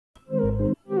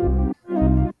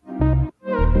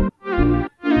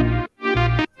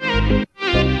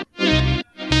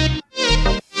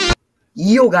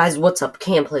Yo guys, what's up?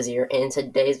 Camplayzer here, and in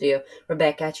today's video, we're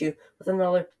back at you with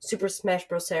another Super Smash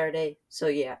Bros. Saturday. So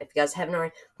yeah, if you guys haven't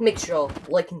already, make sure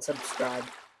you like and subscribe.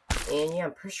 And yeah,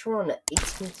 I'm pretty sure we're on the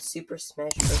 18th Super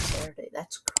Smash Bros. Saturday.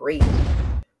 That's crazy.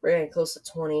 We're getting close to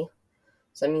 20.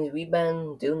 So that means we've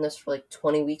been doing this for like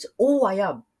 20 weeks. Oh, I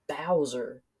got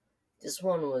Bowser. This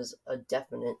one was a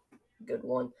definite good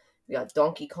one. We got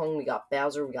Donkey Kong, we got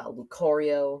Bowser, we got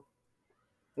Lucario.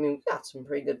 I mean, we got some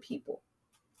pretty good people.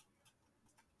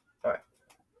 Alright.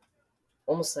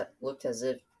 Almost that looked as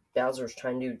if Bowser's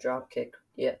trying to do dropkick.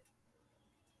 Yeah.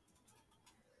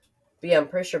 But yeah, I'm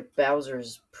pretty sure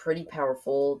Bowser's pretty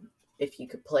powerful if you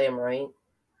could play him right.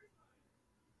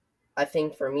 I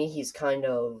think for me, he's kind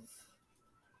of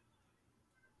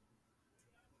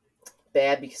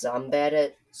bad because I'm bad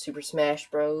at Super Smash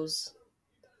Bros.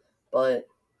 But,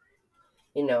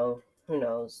 you know, who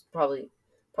knows? Probably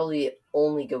the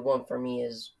only good one for me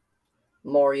is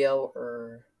Mario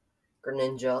or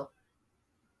Greninja.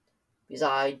 Because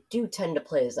I do tend to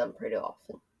play as them pretty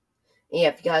often. And yeah,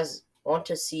 if you guys want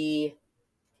to see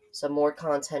some more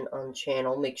content on the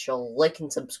channel, make sure to like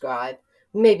and subscribe.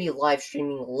 We may be live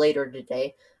streaming later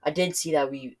today. I did see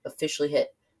that we officially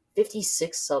hit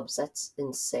 56 subs. That's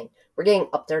insane. We're getting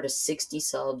up there to 60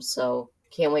 subs, so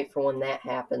can't wait for when that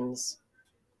happens.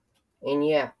 And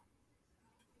yeah.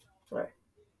 Alright.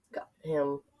 Got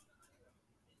him.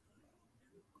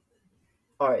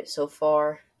 Alright, so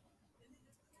far,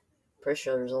 pretty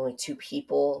sure there's only 2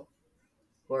 people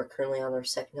who are currently on their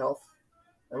second health.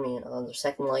 On their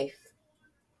second life.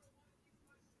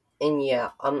 And yeah,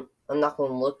 I'm not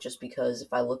going to look just because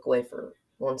if I look away for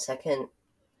 1 second,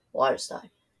 well, I just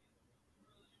die.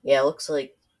 Yeah, it looks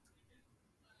like,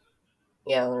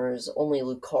 yeah, there's only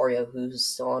Lucario who's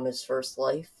still on his first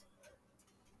life.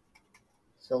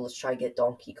 So let's try to get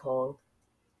Donkey Kong.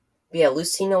 But yeah,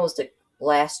 Lucina was the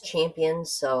last champion,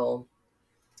 so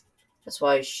that's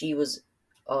why she was,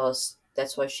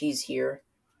 that's why she's here.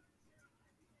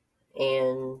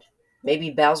 And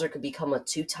maybe Bowser could become a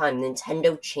 2-time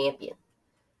Nintendo champion.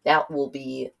 That will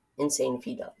be insane if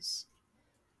he does.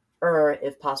 Or,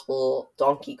 if possible,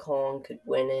 Donkey Kong could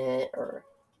win it, or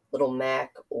Little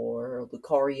Mac, or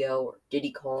Lucario, or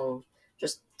Diddy Kong.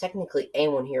 Just technically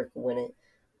anyone here could win it.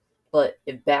 But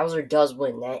if Bowser does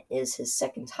win, that is his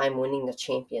second time winning the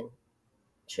championship.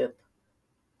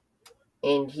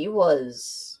 And he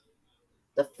was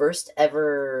the first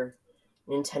ever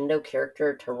Nintendo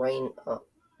character to reign.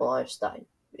 Well, I just died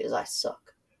because I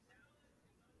suck.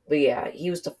 But yeah, he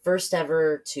was the first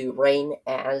ever to reign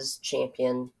as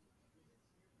champion.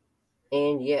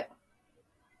 And yeah.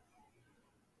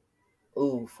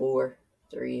 Ooh, 4,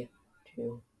 3,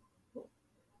 2.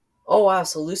 Oh wow,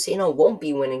 so Lucina won't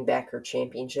be winning back her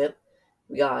championship.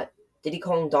 We got Diddy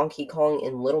Kong, Donkey Kong,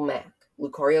 and Little Mac.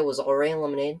 Lucario was already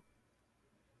eliminated.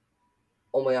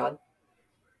 Oh my god.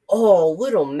 Oh,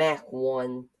 Little Mac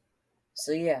won.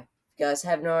 So yeah, if you guys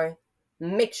haven't already,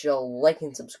 make sure to like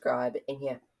and subscribe. And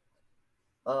yeah,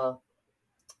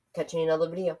 catch you in another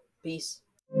video. Peace.